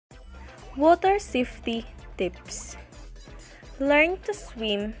Water safety tips. Learn to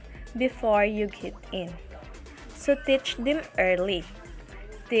swim before you get in. So teach them early.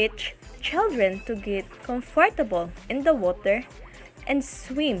 Teach children to get comfortable in the water and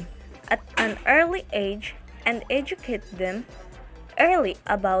swim at an early age and educate them early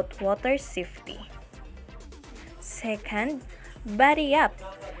about water safety. Second, buddy up.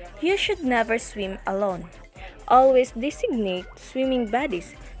 You should never swim alone. Always designate swimming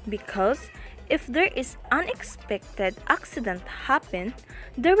buddies because if there is unexpected accident happen,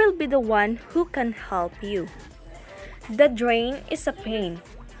 there will be the one who can help you. The drain is a pain.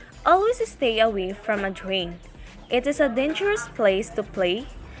 Always stay away from a drain. It is a dangerous place to play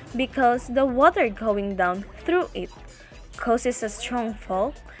because the water going down through it causes a strong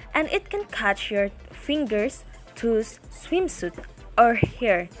fall and it can catch your fingers, toes, swimsuit, or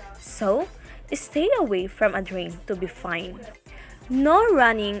hair. So, stay away from a drain to be fine. No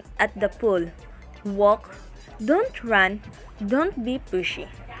running at the pool. Walk, don't run, don't be pushy.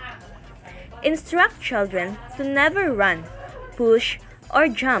 Instruct children to never run, push, or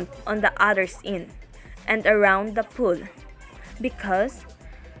jump on the others in and around the pool because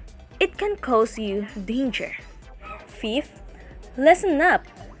it can cause you danger. Fifth, listen up.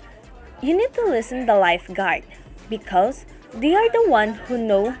 You need to listen the lifeguard because they are the one who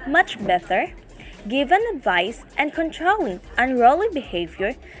know much better, give an advice and controlling unruly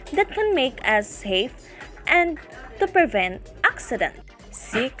behavior that can make us safe and to prevent accident.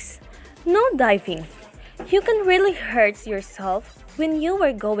 6. No diving. You can really hurt yourself when you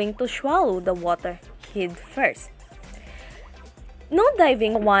are going to swallow the water head first. No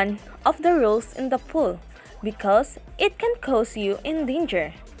diving one of the rules in the pool because it can cause you in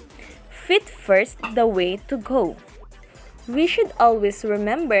danger. Feet first the way to go. We should always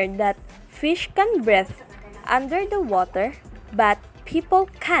remember that fish can breathe under the water but people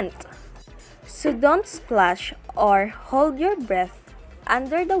can't. So don't splash or hold your breath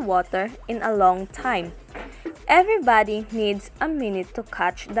under the water in a long time. Everybody needs a minute to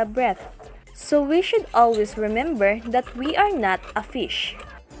catch the breath. So we should always remember that we are not a fish.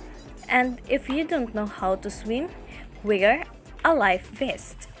 And if you don't know how to swim, wear a life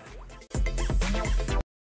vest.